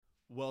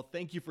Well,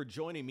 thank you for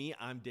joining me.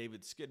 I'm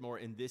David Skidmore,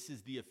 and this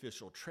is the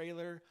official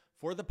trailer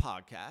for the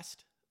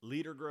podcast,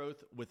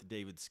 LeaderGrowth with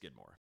David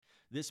Skidmore.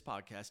 This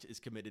podcast is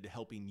committed to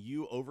helping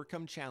you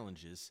overcome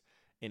challenges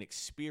and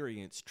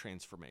experience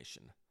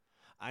transformation.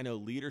 I know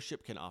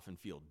leadership can often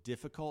feel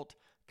difficult,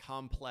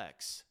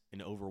 complex,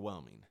 and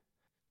overwhelming.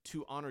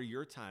 To honor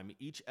your time,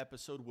 each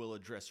episode will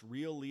address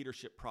real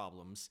leadership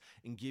problems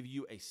and give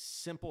you a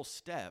simple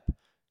step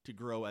to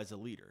grow as a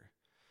leader.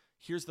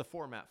 Here's the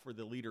format for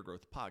the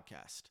LeaderGrowth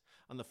podcast.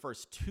 On the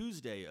first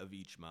Tuesday of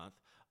each month,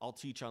 I'll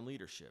teach on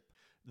leadership.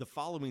 The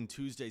following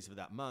Tuesdays of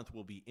that month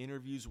will be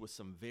interviews with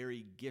some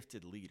very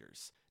gifted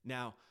leaders.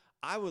 Now,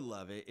 I would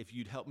love it if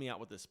you'd help me out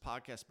with this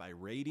podcast by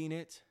rating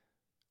it,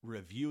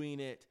 reviewing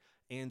it,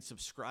 and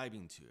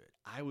subscribing to it.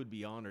 I would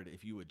be honored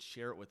if you would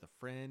share it with a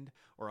friend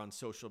or on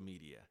social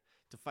media.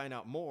 To find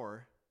out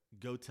more,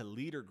 go to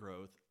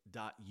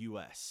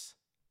leadergrowth.us.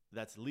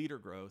 That's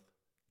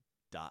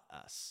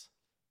leadergrowth.us.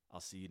 I'll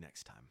see you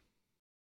next time.